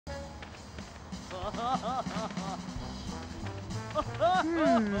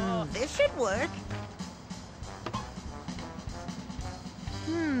This should work.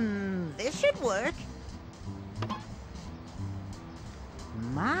 This should work.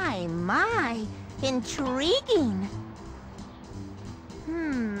 My, intriguing.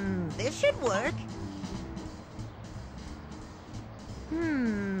 This should work.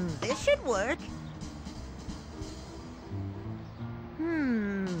 This should work.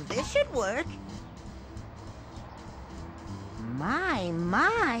 This should work.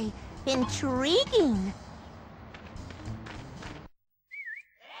 My, intriguing.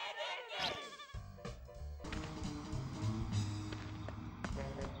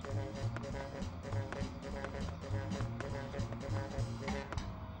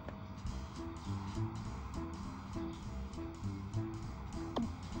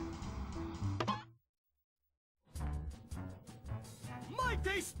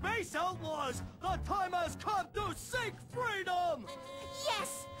 Mighty space outlaws! The time has come to seek freedom!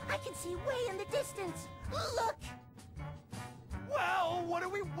 Yes! I can see way in the distance! Look! Well, what are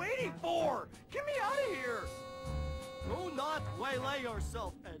we waiting for? Get me out of here! Do not waylay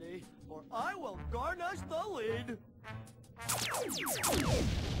yourself, Eddy, or I will garnish the lead.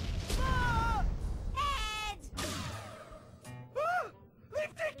 Ah! Ed! Ah!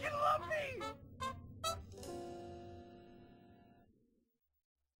 They've taken Luffy!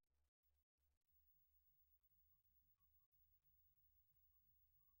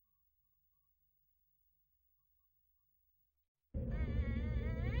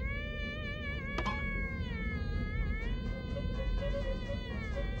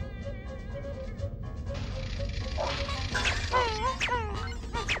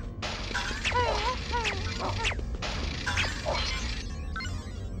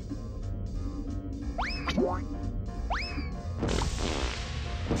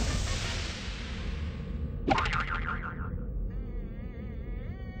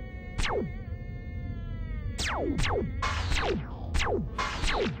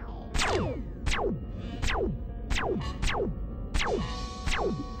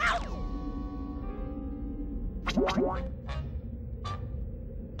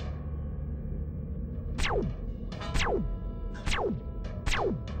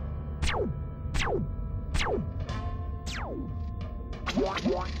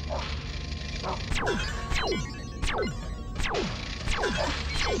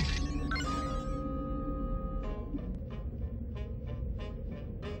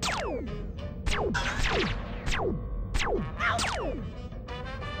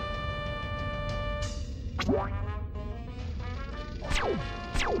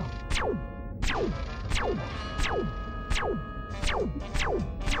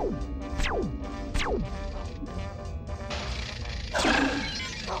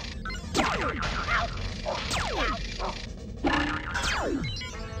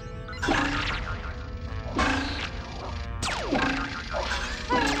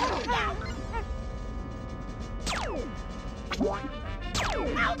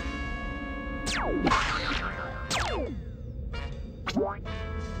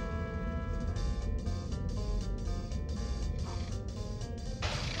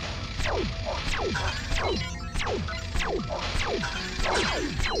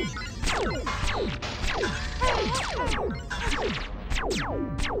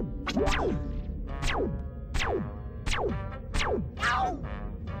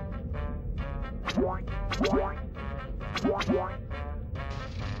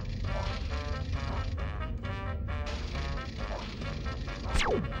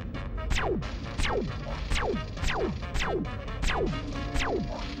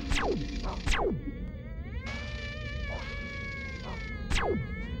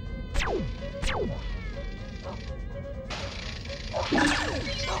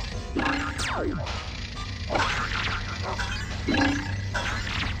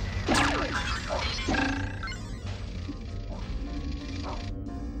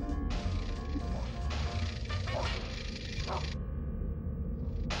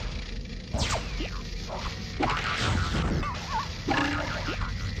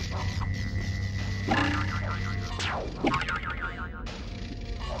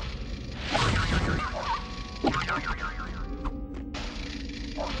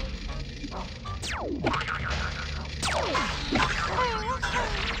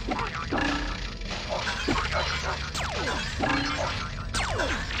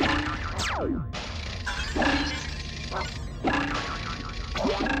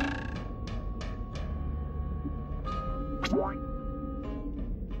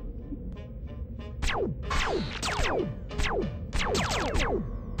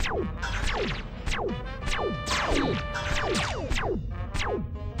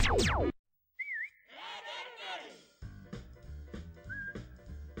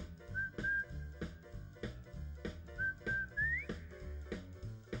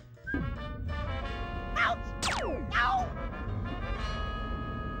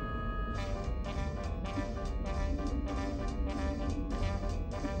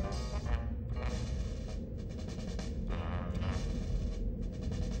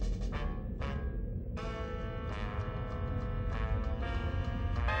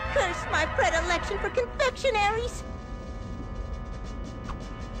 Curse my predilection for confectionaries!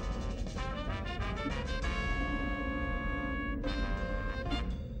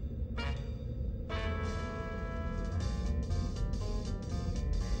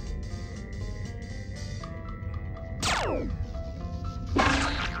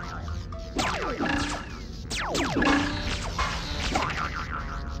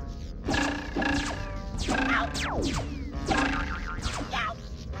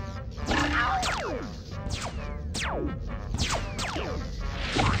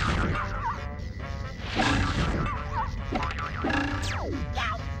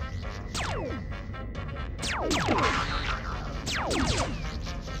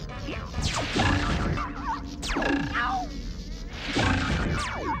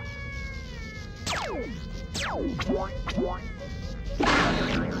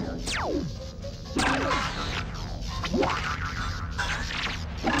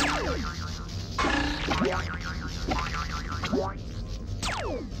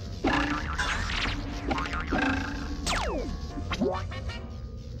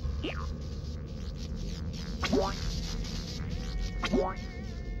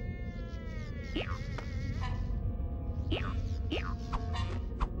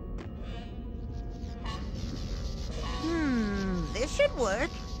 This should work.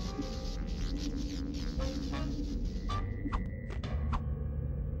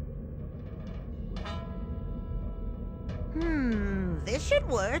 This should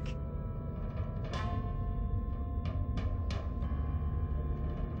work.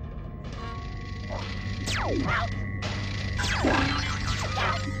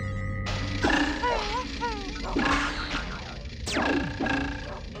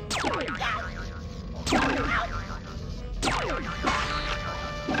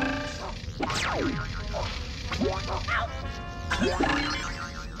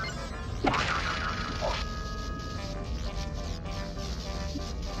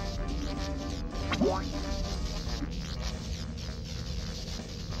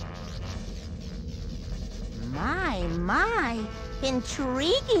 My,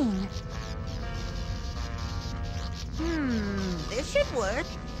 intriguing. This should work.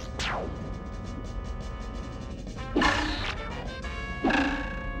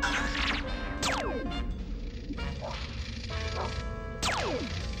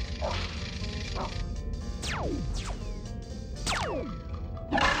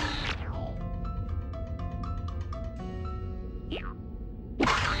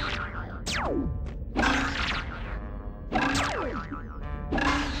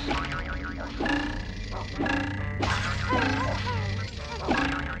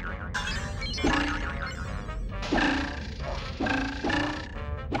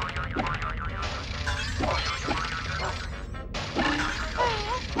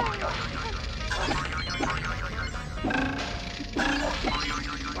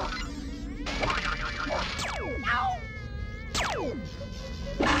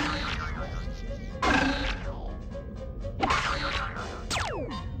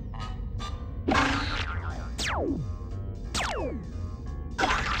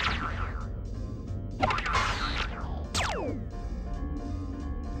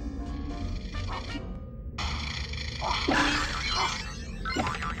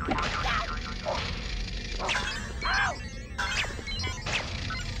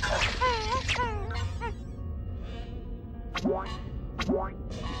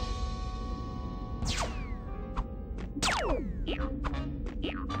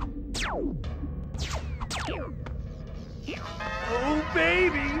 Oh,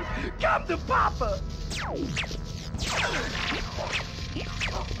 baby! Come to Papa!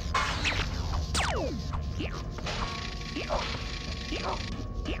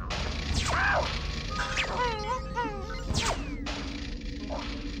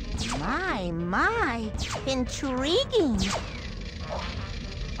 My, intriguing.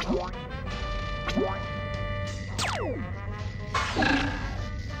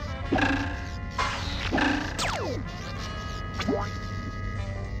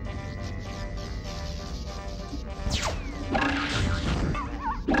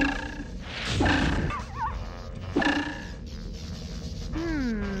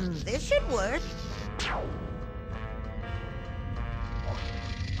 This should work.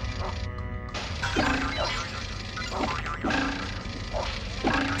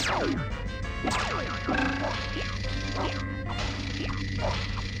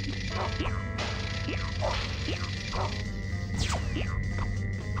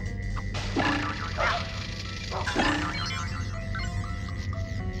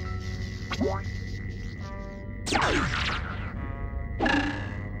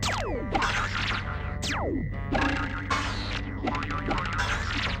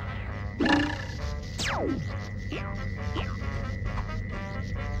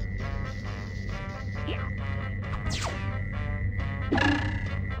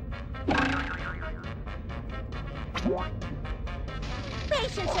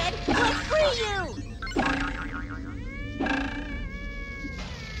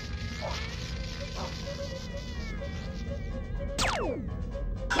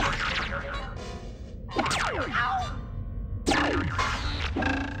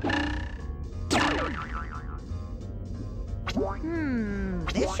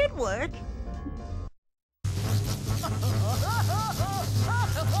 this should work.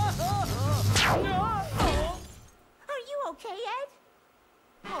 Are you okay, Ed?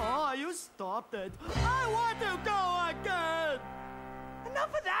 Oh, you stopped it. I want to go again. Enough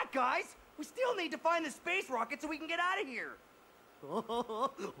of that, guys! We still need to find the space rocket so we can get out of here.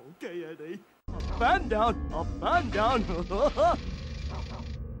 Okay, Eddie. Up and down, up and down.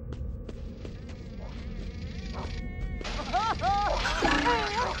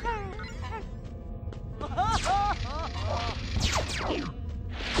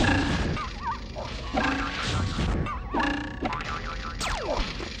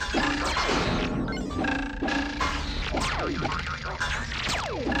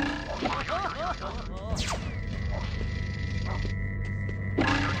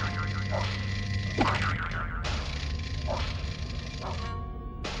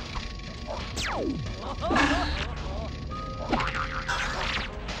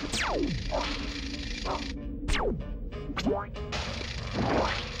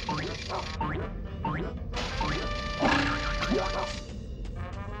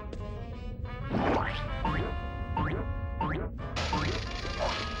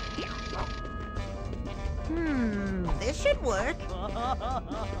 This should work.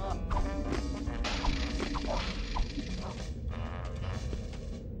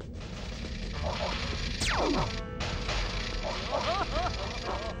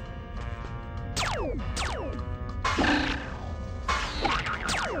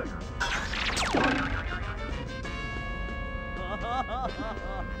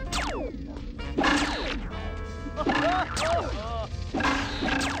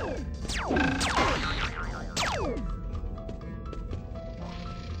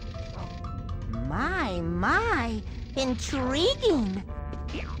 My, intriguing.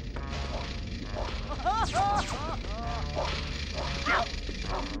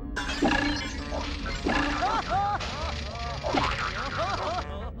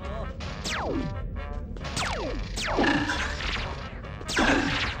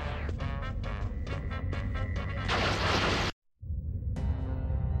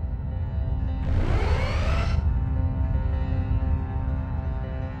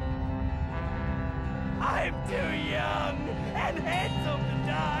 I'm too young and handsome to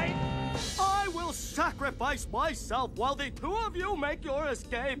die! I will sacrifice myself while the two of you make your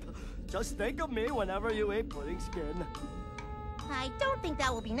escape. Just think of me whenever you eat pudding skin. I don't think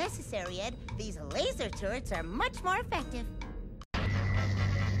that will be necessary, Ed. These laser turrets are much more effective.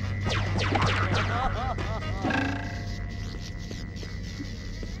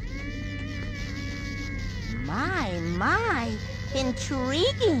 My,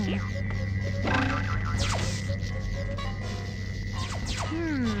 intriguing.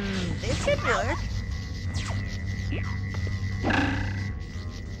 This should work.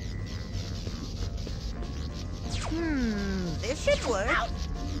 This should work.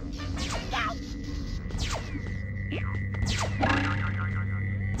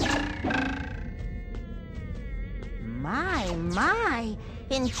 My,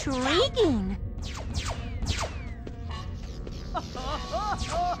 intriguing.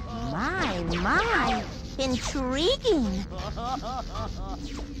 My, intriguing.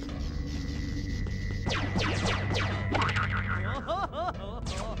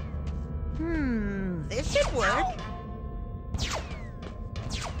 This should work.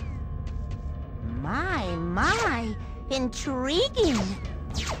 My, intriguing.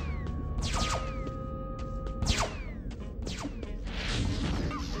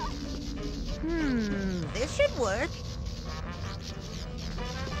 This should work.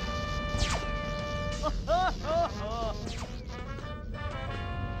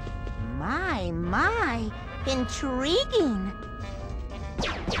 My, intriguing.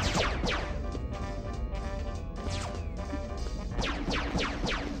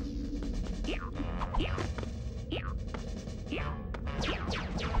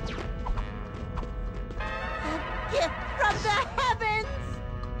 A gift from the heavens!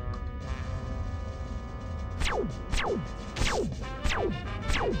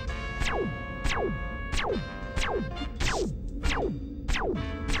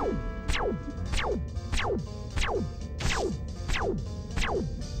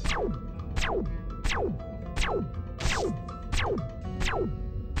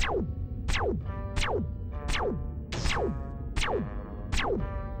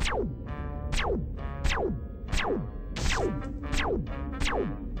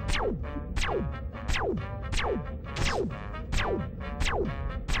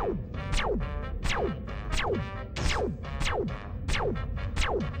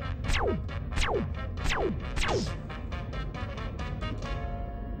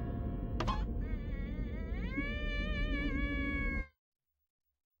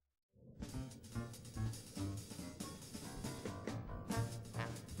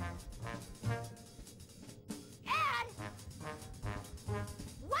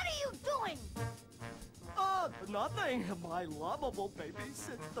 nothing, my lovable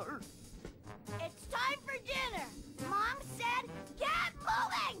babysitter. It's time for dinner. Mom said, get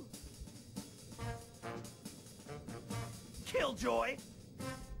moving! Killjoy!